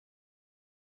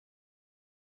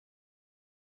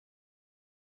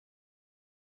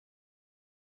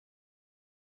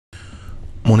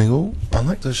Morning all, I'd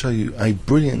like to show you a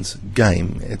brilliant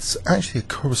game. It's actually a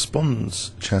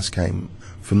correspondence chess game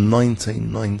from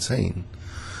 1919.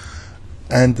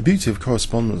 And the beauty of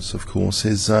correspondence, of course,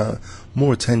 is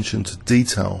more attention to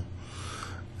detail.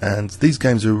 And these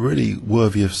games are really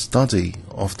worthy of study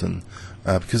often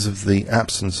because of the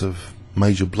absence of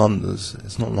major blunders.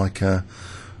 It's not like an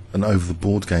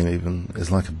over-the-board game even.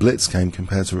 It's like a blitz game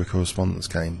compared to a correspondence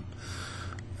game.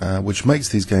 Which makes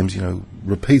these games,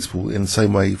 repeatable in the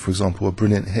same way, for example, a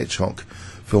brilliant Hitchcock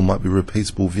film might be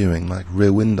repeatable viewing, like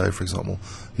Rear Window, for example.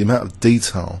 The amount of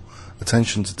detail,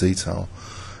 attention to detail,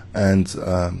 and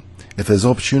if there's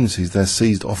opportunities, they're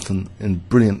seized often in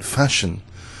brilliant fashion.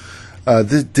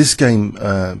 This game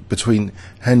between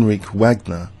Heinrich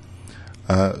Wagner,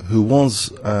 who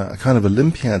was a kind of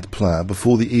Olympiad player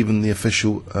before even the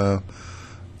official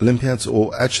Olympiads,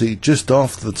 or actually just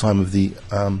after the time of the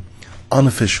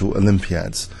unofficial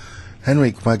Olympiads.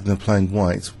 Heinrich Wagner, playing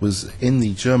white, was in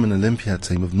the German Olympiad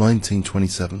team of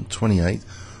 1927, 28,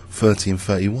 30 and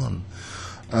 31.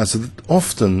 So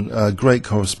often great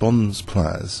correspondence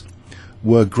players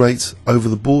were great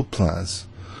over-the-board players.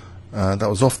 That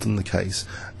was often the case.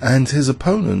 And his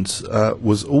opponent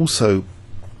was also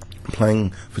playing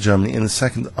for Germany in the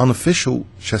second unofficial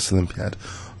chess Olympiad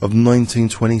of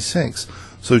 1926.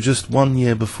 So just 1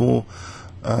 year before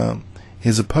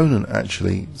his opponent,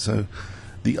 actually. So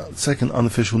the second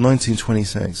unofficial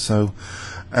 1926. So,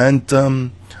 and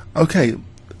okay,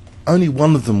 only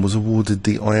one of them was awarded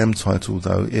the IM title,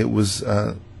 though. It was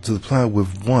to the player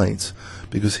with white,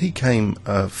 because he came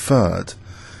third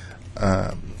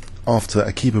after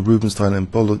Akiba Rubinstein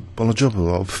and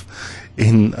Bolojoborov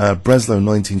in Breslau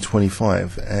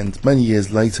 1925, and many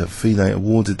years later FIDE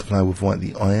awarded the player with white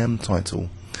the IM title.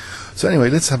 So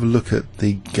anyway, let's have a look at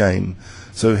the game.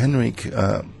 So Heinrich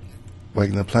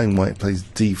Wagner, playing white, plays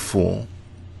d4,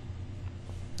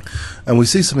 and we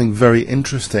see something very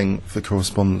interesting for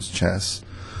correspondence chess.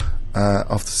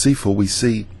 After c4 we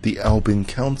see the Albin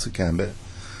counter gambit,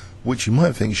 which you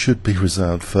might think should be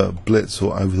reserved for blitz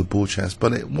or over the board chess,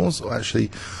 but it was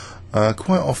actually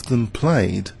quite often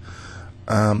played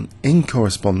in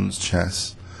correspondence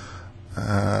chess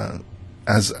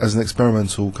as an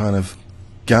experimental kind of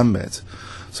gambit.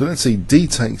 So let's see, d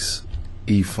takes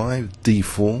e5,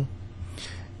 d4,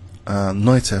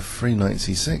 knight f3, knight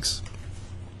c6.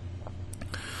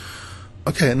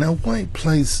 Okay, now white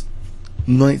plays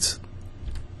knight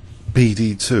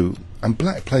bd2, and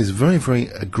black plays very, very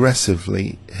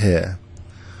aggressively here.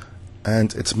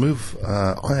 And it's a move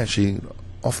I actually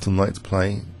often like to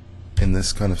play in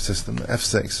this kind of system,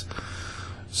 f6.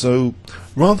 So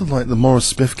rather like the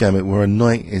Morris-Smith gambit, where a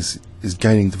knight is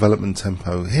gaining development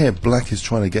tempo, here black is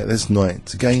trying to get this knight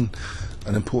to gain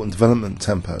an important development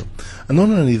tempo. And not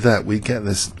only that, we get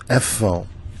this f-file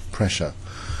pressure.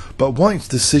 But white's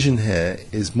decision here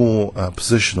is more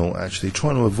positional, actually,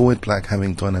 trying to avoid black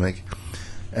having dynamic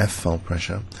f-file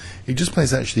pressure. He just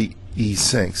plays actually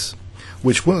e6,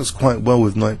 which works quite well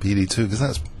with knight bd2, because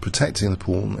that's protecting the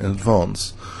pawn in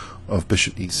advance of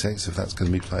bishop e6, if that's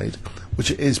going to be played, which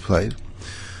it is played.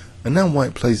 And now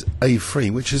white plays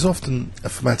a3, which is often a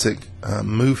thematic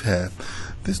move here.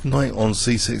 This knight on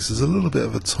c6 is a little bit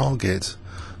of a target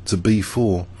to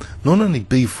b4. Not only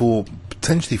b4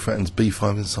 potentially threatens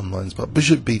b5 in some lines, but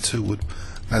bishop b2 would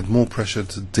add more pressure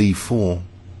to d4.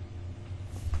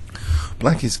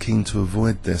 Black is keen to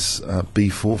avoid this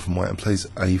b4 from white and plays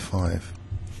a5.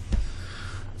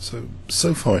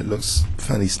 So far it looks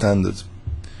fairly standard.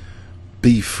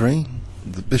 b3,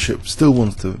 the bishop still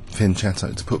wants to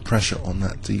fianchetto to put pressure on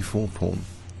that d4 pawn.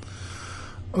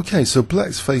 Okay, so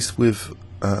black's faced with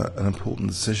an important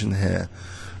decision here.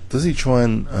 Does he try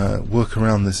and work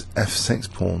around this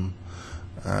f6 pawn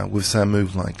with, say, a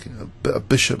move like a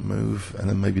bishop move and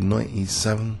then maybe knight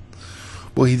e7?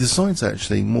 Well, he decides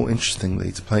actually, more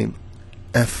interestingly, to play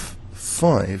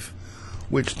f5,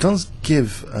 which does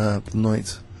give the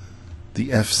knight the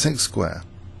f6 square.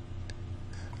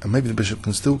 And maybe the bishop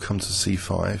can still come to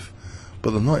c5,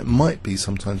 but the knight might be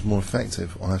sometimes more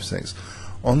effective on f6.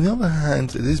 On the other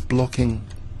hand, it is blocking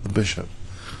the bishop.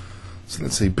 So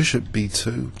let's see, bishop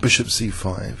b2, bishop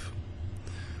c5,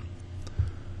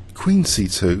 queen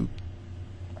c2,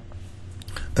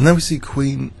 and then we see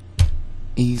queen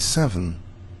e7.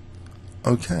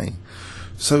 Okay,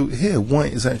 so here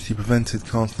white is actually prevented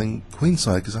castling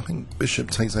queenside, because I think bishop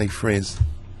takes a3 is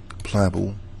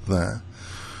playable there.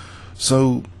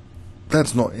 So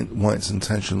that's not white's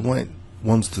intention. White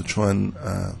wants to try and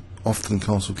often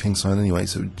castle kingside anyway,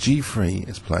 so g3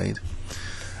 is played,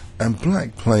 and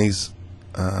black plays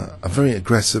a very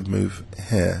aggressive move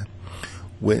here,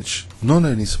 which not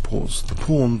only supports the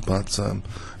pawn but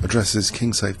addresses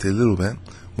king safety a little bit.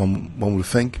 One would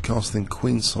think, casting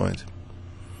queenside.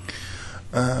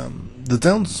 The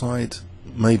downside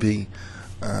maybe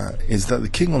is that the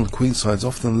king on the queen side is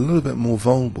often a little bit more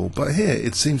vulnerable, but here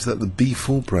it seems that the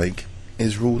b4 break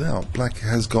is ruled out. Black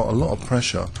has got a lot of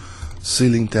pressure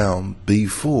sealing down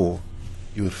b4,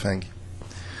 you would think.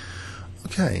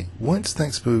 Okay, white's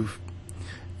next move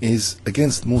is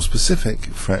against more specific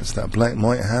threats that black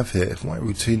might have here. If white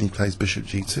routinely plays bishop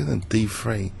g2, then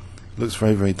d3 looks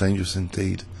very, very dangerous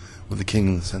indeed with the king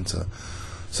in the centre.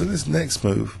 So this next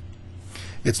move,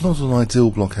 it's not an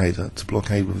ideal blockader to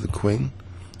blockade with the queen,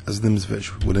 as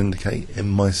Nimzovich would indicate in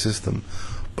my system,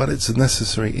 but it's a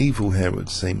necessary evil here, it would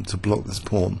seem, to block this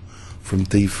pawn from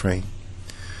d3.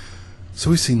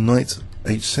 So we see knight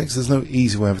h6. There's no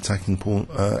easy way of attacking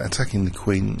the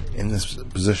queen in this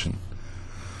position.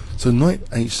 So knight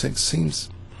h6 seems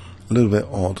a little bit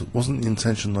odd. Wasn't the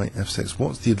intention knight f6?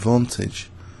 What's the advantage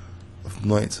of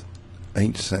knight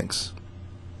h6?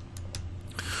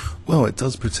 Well, it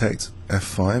does protect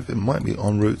f5. It might be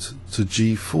en route to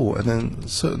g4, and then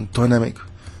certain dynamic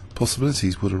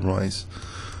possibilities would arise.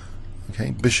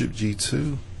 Okay, bishop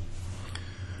g2,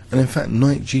 and in fact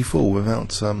knight g4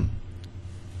 without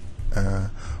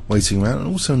waiting around, and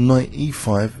also knight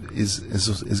e5 is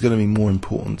going to be more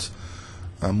important,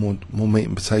 more meat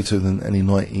and potato than any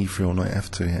knight e3 or knight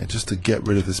f2 here, just to get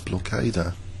rid of this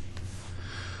blockader.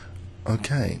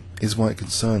 Okay, is white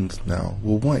concerned now?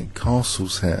 Well, white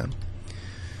castles here,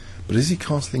 but is he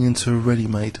castling into a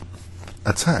ready-made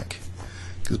attack?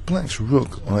 Because black's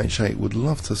rook on h8 would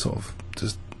love to sort of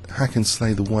just hack and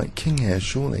slay the white king here,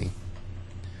 surely.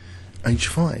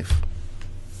 h5.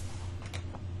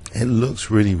 It looks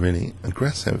really, really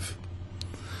aggressive.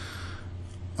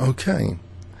 Okay.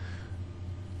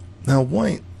 Now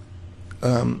white,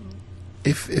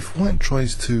 if white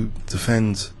tries to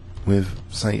defend with,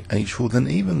 say, h4, then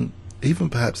even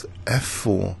perhaps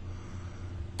f4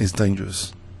 is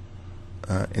dangerous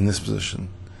in this position,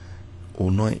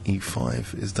 or knight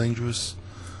e5 is dangerous.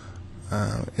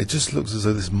 It just looks as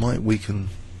though this might weaken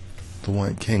the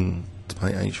white king to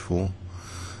play h4.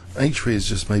 h3 is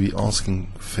just maybe asking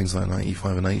for things like knight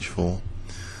e5 and h4.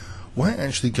 White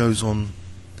actually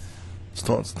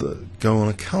starts to go on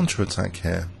a counter-attack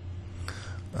here,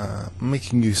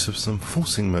 making use of some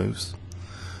forcing moves.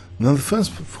 Now the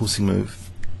first forcing move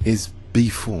is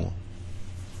b4.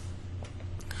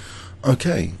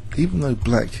 Okay, even though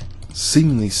black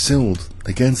seemingly sealed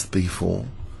against b4,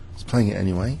 it's playing it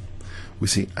anyway. We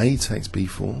see a takes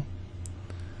b4.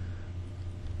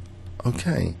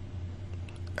 Okay,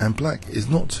 and black is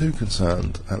not too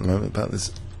concerned at the moment about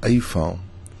this a file.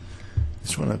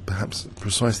 He's trying to perhaps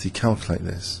precisely calculate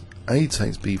this. A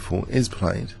takes b4 is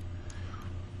played.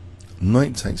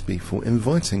 Knight takes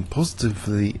b4,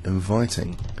 positively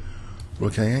inviting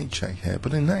rook a8 check here.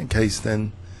 But in that case,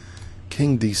 then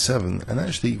king d7, and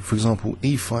actually, for example,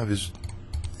 e5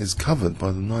 is covered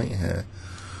by the knight here.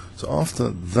 So after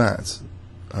that,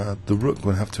 the rook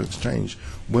would have to exchange.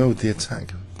 Where would the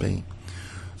attack be?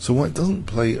 So white doesn't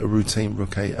play a routine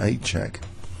rook a8 check.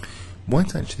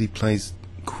 White actually plays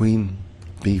queen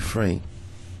b3.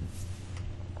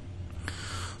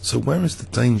 So where is the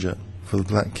danger for the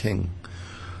black king?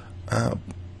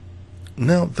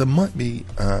 Now there might be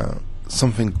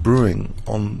something brewing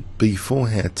on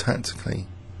b4 here tactically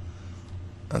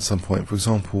at some point. For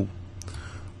example,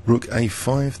 rook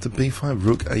a5 to b5,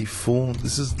 rook a4.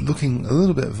 This is looking a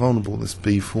little bit vulnerable, this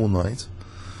b4 knight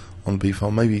on the b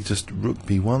file. Maybe just rook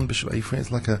b1, bishop a3.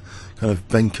 It's like a kind of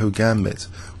Benko gambit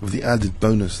with the added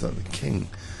bonus that the king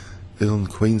is on the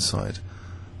queen side.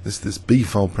 This b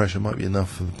file pressure might be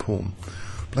enough for the pawn.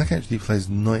 Black actually plays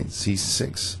knight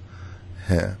c6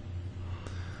 here.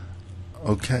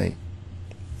 Okay,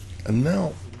 and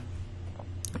now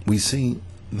we see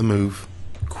the move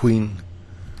queen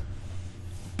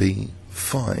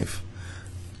b5.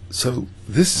 So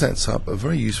this sets up a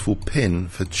very useful pin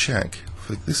for check,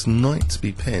 for this knight to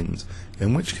be pinned,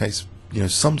 in which case,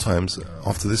 sometimes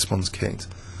after this one's kicked,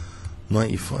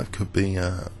 knight e5 could be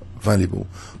valuable.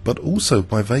 But also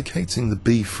by vacating the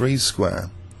b3 square,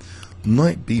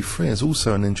 knight b3 is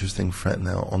also an interesting threat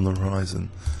now on the horizon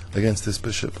against this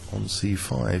bishop on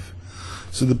c5.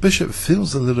 So the bishop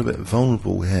feels a little bit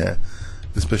vulnerable here,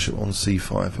 this bishop on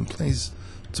c5, and plays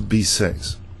to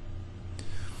b6.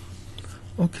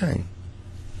 Okay,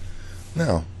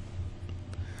 now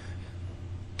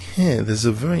here there's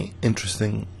a very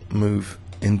interesting move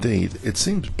indeed. It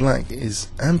seems black is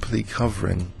amply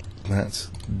covering that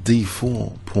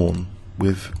d4 pawn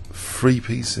with 3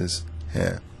 pieces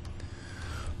here,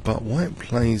 but white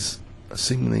plays a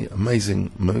seemingly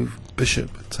amazing move.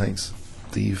 Bishop takes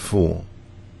d4.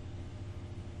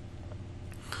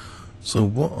 So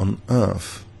what on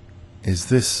earth is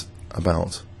this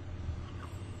about?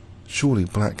 Surely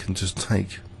black can just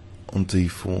take on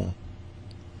d4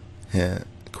 here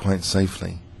quite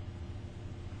safely.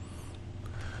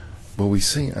 Well, we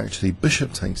see actually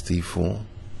bishop takes d4,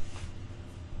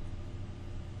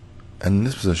 and in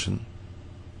this position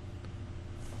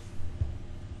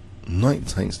knight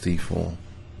takes d4.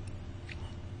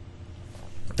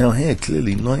 Now here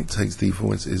clearly knight takes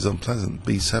d4 is unpleasant.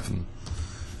 b7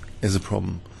 is a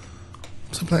problem.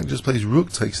 So black just plays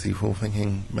rook takes d4,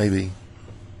 thinking maybe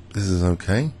this is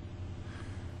okay,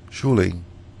 surely,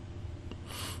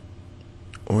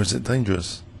 or is it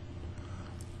dangerous?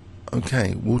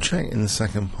 Okay, we'll check in the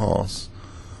second pass,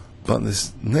 but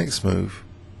this next move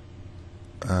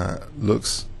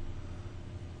looks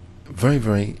very,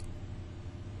 very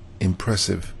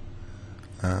impressive,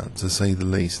 to say the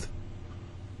least.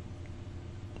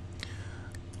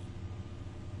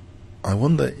 I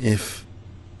wonder if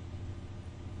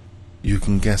you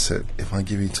can guess it if I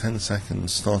give you 10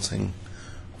 seconds starting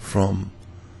from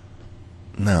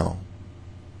now.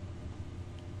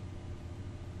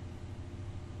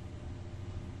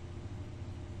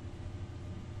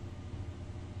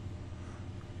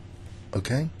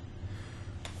 Okay,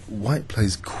 white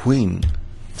plays queen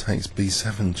takes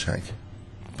b7 check,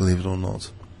 believe it or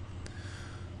not.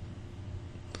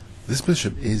 This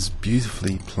bishop is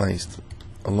beautifully placed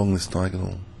along this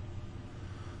diagonal.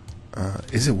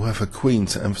 Is it worth a queen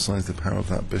to emphasize the power of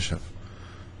that bishop?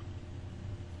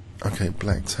 Okay,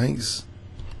 black takes.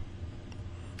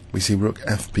 We see rook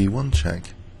fb1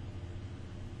 check.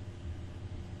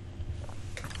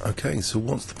 Okay, so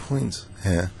what's the point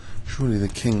here? Surely the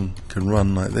king can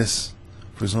run like this,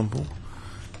 for example,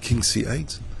 king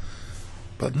c8.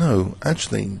 But no,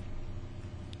 actually,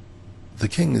 the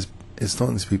king is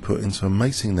starting to be put into a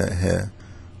mating net here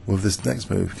with this next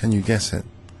move. Can you guess it?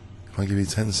 If I give you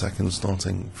 10 seconds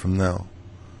starting from now.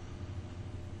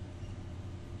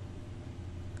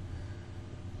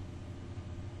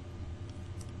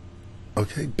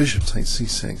 Okay, bishop takes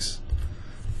c6,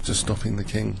 just stopping the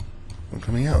king from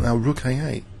coming out. Now rook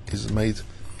a8 is made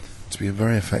to be a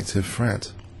very effective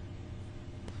threat.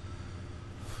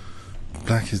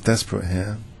 Black is desperate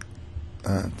here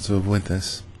to avoid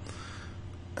this,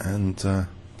 and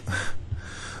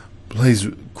plays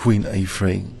queen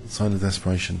a3, sign of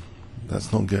desperation.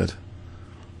 That's not good.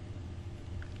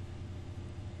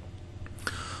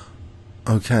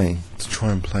 Okay, to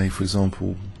try and play, for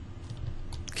example,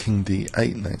 king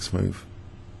d8 next move,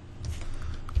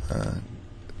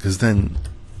 because then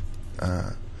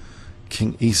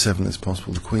king e7 is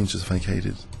possible. The queen's just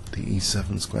vacated the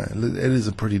e7 square. It is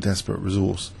a pretty desperate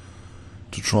resource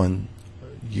to try and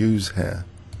use here.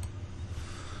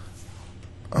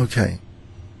 Okay,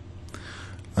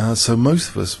 so most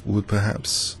of us would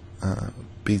perhaps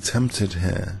be tempted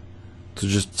here to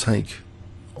just take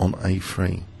on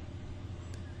a3,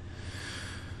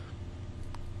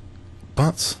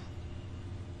 but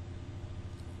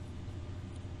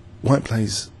white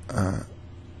plays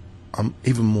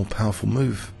even more powerful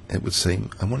move, it would seem.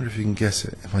 I wonder if you can guess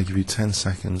it if I give you 10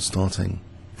 seconds starting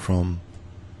from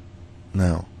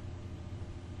now.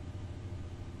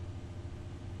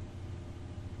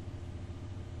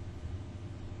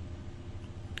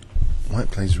 White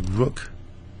plays rook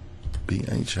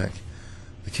b8 check.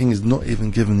 The king is not even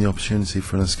given the opportunity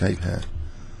for an escape here.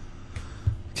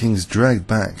 The king's dragged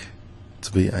back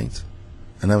to b8,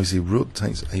 and now we see rook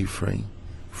takes a3,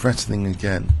 threatening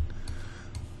again.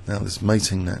 Now this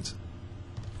mating net,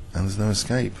 and there's no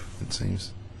escape, it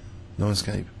seems. No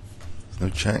escape. There's no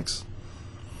checks.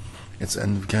 It's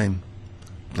end of game.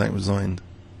 Black resigned.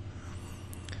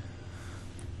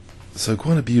 So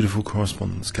quite a beautiful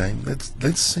correspondence game.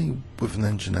 Let's see with an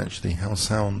engine actually how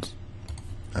sound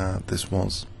this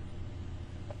was.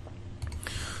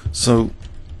 So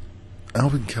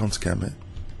Alvin counter gambit.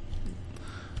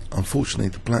 Unfortunately,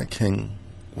 the black king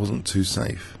wasn't too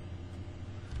safe.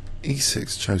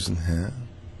 e6 chosen here,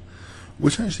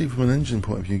 which actually from an engine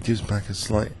point of view gives black a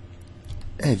slight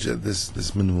edge at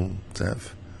this minimal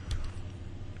depth.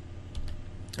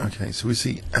 Okay, so we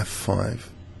see f5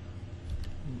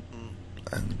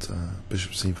 and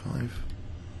bishop c5,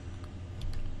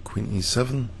 queen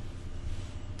e7,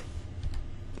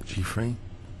 g3.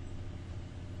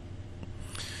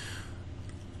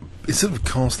 Instead of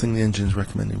casting, the engine's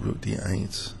recommending rook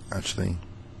d8 actually.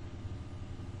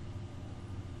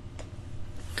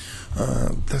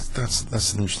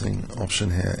 That's an interesting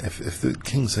option here. If the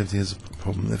king safety is a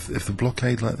problem, if the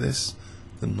blockade like this,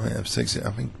 then knight f6,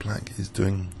 I think black is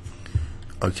doing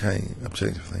okay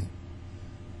objectively.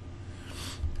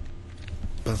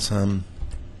 But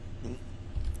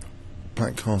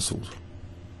black castled.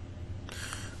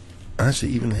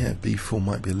 Actually, even here, b4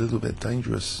 might be a little bit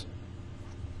dangerous.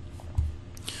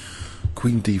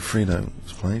 Queen d3 though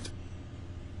was played.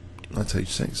 Knight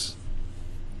h6.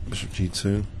 Bishop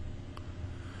g2.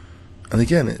 And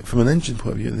again, from an engine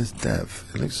point of view, this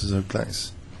depth, it looks as though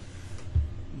black's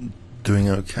doing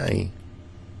okay.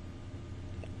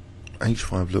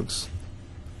 h5 looks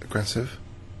aggressive.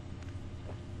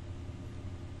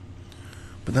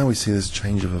 But now we see this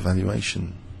change of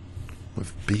evaluation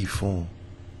with b4.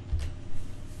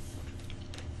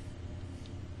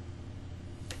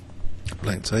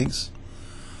 Black takes.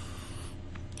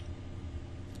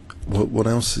 What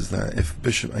else is that? If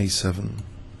bishop a7,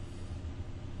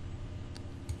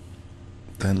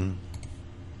 then,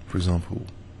 for example,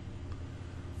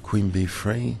 queen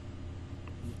b3,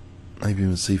 maybe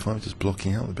even c5, just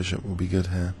blocking out the bishop will be good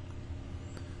here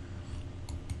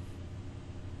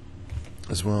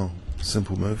as well.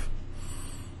 Simple move.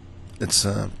 It's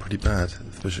pretty bad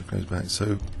if the bishop goes back.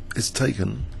 So it's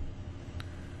taken.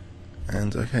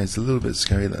 And okay, it's a little bit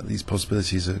scary that these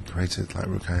possibilities are created, like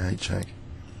rook a8 check.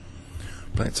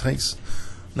 Black takes.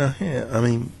 Now here, I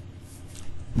mean,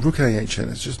 rook a8 check,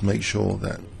 let's just make sure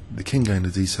that the king going to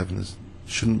d7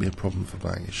 shouldn't be a problem for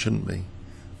black. It shouldn't be.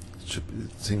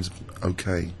 It seems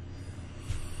okay.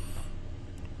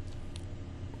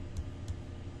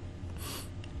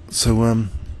 So in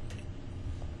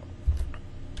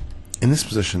this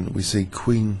position we see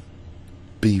queen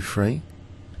b3,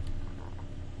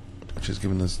 which has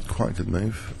given us quite a good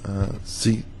move.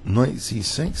 Knight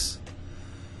c6.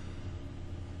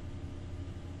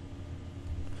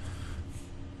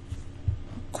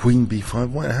 Queen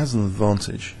b5. White has an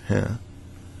advantage here,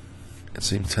 it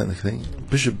seems technically.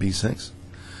 Bishop b6.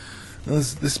 Now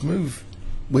there's this move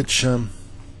which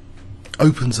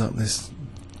opens up this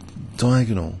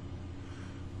diagonal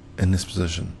in this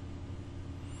position.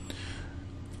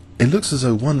 It looks as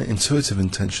though one intuitive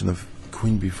intention of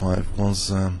queen b5 was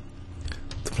to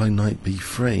play knight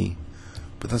b3,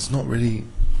 but that's not really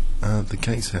the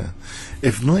case here.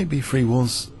 If knight b3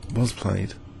 was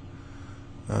played,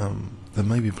 then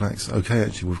maybe black's okay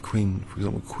actually with queen, for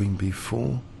example, queen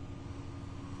b4.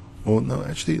 Or no,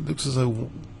 actually it looks as though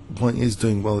white is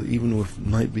doing well even with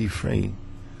knight b3,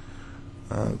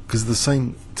 because the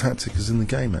same tactic as in the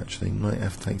game actually, knight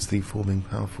f takes d4 being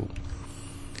powerful.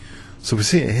 So we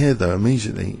see it here though,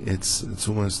 immediately it's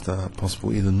almost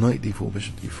possible, either knight d4,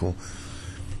 bishop d4.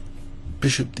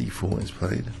 Bishop d4 is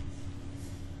played,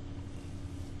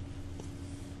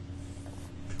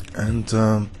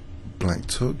 and black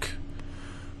took,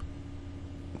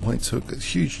 white took.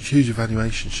 It's huge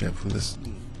evaluation shift for this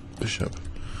bishop.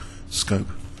 Scope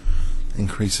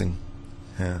increasing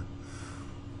here,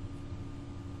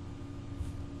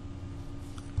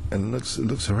 and it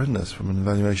looks horrendous from an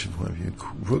evaluation point of view.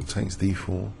 Rook takes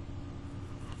d4.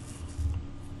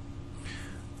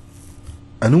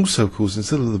 And also, of course,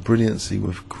 instead of the brilliancy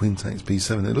with queen takes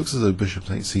b7, it looks as though bishop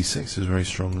takes c6 is very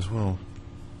strong as well.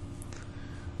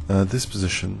 This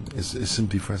position is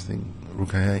simply threatening rook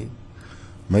a8,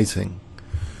 mating.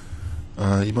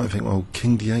 You might think, well,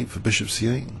 king d8 for bishop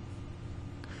c8.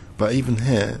 But even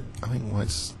here, I think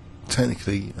white's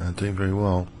technically doing very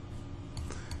well.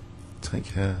 Take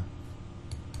here,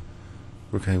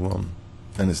 rook a1,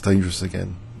 and it's dangerous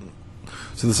again.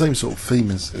 So the same sort of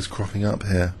theme is cropping up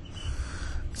here.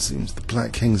 It seems the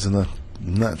black king's in a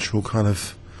natural kind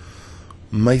of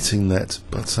mating net,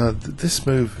 but this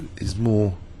move is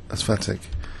more aesthetic.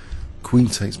 Queen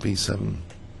takes b7,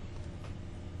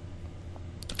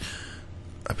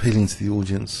 appealing to the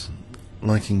audience,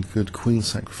 liking good queen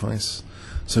sacrifice.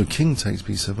 So king takes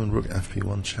b7, rook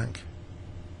fb1 check.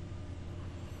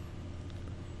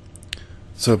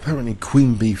 So apparently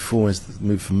queen b4 is the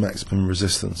move for maximum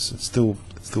resistance. It's still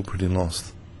pretty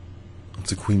lost.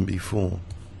 To queen b4.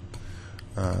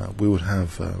 We would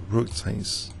have rook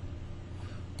takes,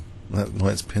 that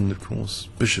knight's pinned of course,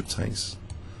 bishop takes,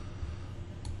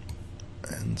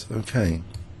 and okay,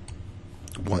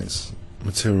 white's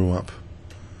material up.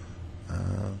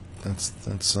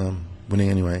 That's winning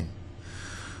anyway.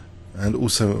 And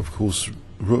also, of course,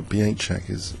 rook b8 check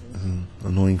is an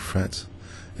annoying threat.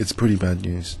 It's pretty bad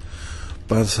news.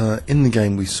 But in the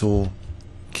game we saw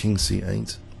king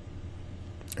c8.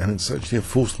 And it's actually a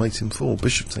forced mate in 4.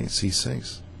 Bishop takes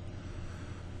c6.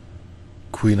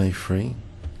 Queen a3.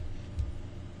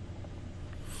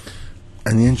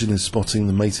 And the engine is spotting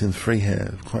the mate in 3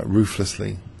 here quite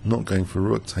ruthlessly, not going for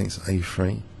rook takes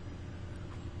a3,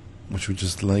 which would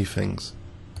just delay things.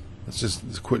 Let's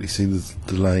just quickly see the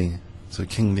delay. So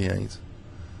king d8.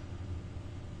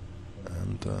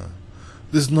 And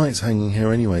this knight's hanging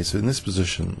here anyway, so in this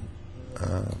position,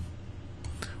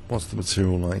 what's the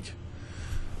material like?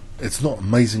 It's not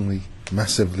amazingly,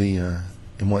 massively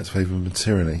in white's favour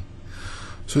materially.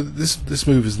 So this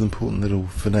move is an important little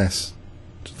finesse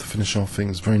to finish off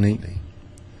things very neatly.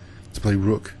 To play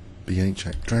rook, b8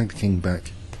 check, drag the king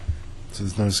back, so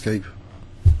there's no escape.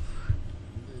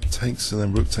 It takes, and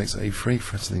then rook takes a3,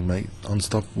 threatening mate,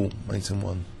 unstoppable, mate in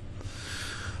one.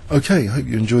 Okay, hope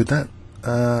you enjoyed that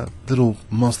little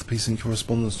masterpiece in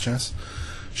correspondence chess,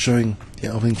 showing the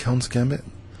Alvin counter gambit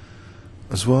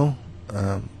as well.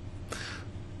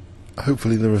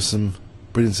 Hopefully there are some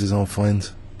brilliances I'll find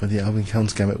when the Alvin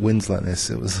counter gambit wins like this.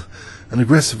 It was an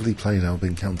aggressively played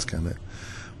Alvin counter gambit,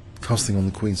 casting on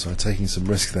the queen side, taking some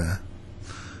risk there,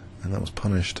 and that was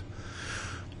punished.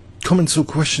 Comments or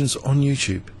questions on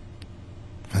YouTube?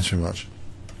 Thanks very much.